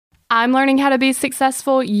I'm learning how to be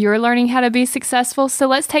successful. You're learning how to be successful. So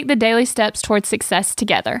let's take the daily steps towards success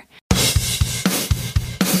together.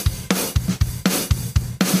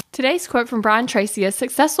 Today's quote from Brian Tracy is,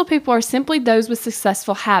 "Successful people are simply those with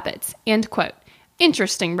successful habits." End quote.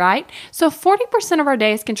 Interesting, right? So 40% of our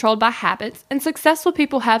day is controlled by habits, and successful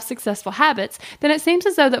people have successful habits, then it seems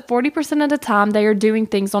as though that 40% of the time they are doing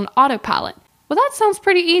things on autopilot. Well, that sounds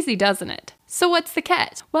pretty easy, doesn't it? So what's the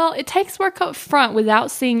catch? Well, it takes work up front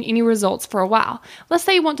without seeing any results for a while. Let's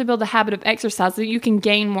say you want to build a habit of exercise so that you can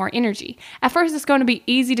gain more energy. At first, it's going to be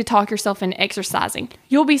easy to talk yourself into exercising.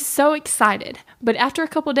 You'll be so excited, but after a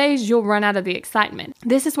couple days, you'll run out of the excitement.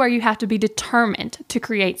 This is where you have to be determined to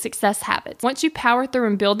create success habits. Once you power through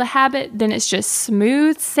and build the habit, then it's just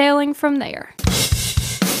smooth sailing from there.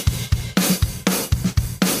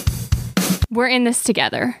 We're in this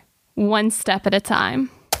together, one step at a time.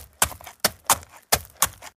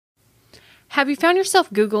 Have you found yourself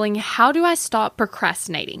Googling, "How do I stop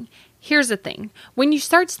procrastinating?" Here's the thing. When you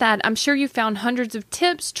search that, I'm sure you found hundreds of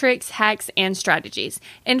tips, tricks, hacks, and strategies.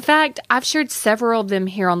 In fact, I've shared several of them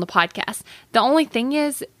here on the podcast. The only thing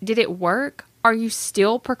is, did it work? Are you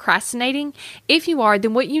still procrastinating? If you are,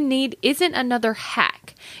 then what you need isn't another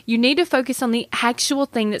hack. You need to focus on the actual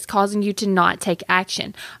thing that's causing you to not take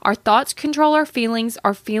action. Our thoughts control our feelings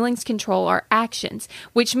control our actions,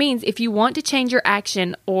 which means if you want to change your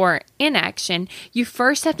action or inaction, you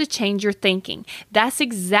first have to change your thinking. That's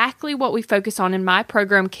exactly what we focus on in my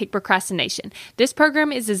program, Kick Procrastination. This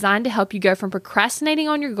program is designed to help you go from procrastinating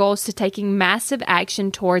on your goals to taking massive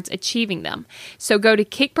action towards achieving them. So go to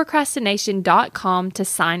kickprocrastination.com to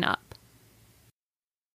sign up.